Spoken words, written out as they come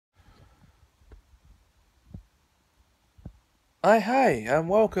Hey, and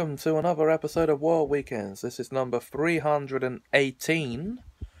welcome to another episode of World Weekends. This is number 318.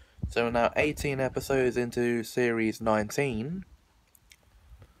 So we're now 18 episodes into series 19.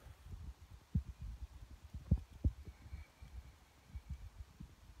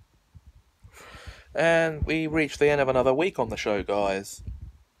 And we reached the end of another week on the show, guys.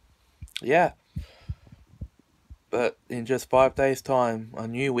 Yeah. But in just 5 days' time, a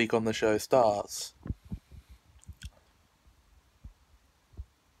new week on the show starts.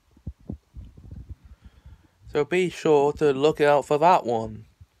 So be sure to look out for that one.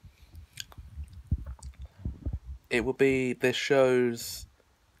 It will be this show's,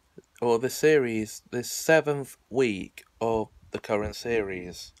 or this series, this 7th week of the current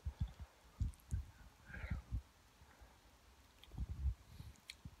series.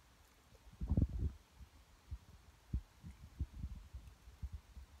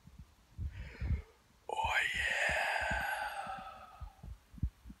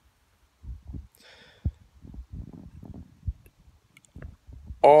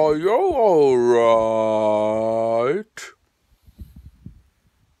 Are you alright?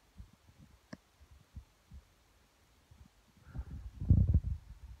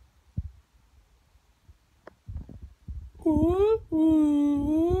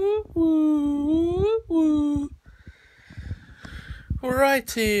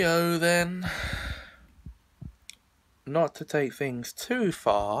 Rightio then. Not to take things too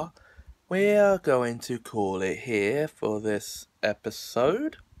far, we are going to call it here for this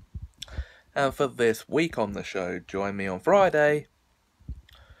episode. And for this week on the show, join me on Friday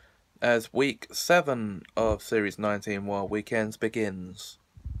as week 7 of Series 19 World Weekends begins.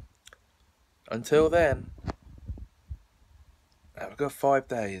 Until then, have a good 5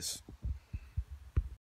 days.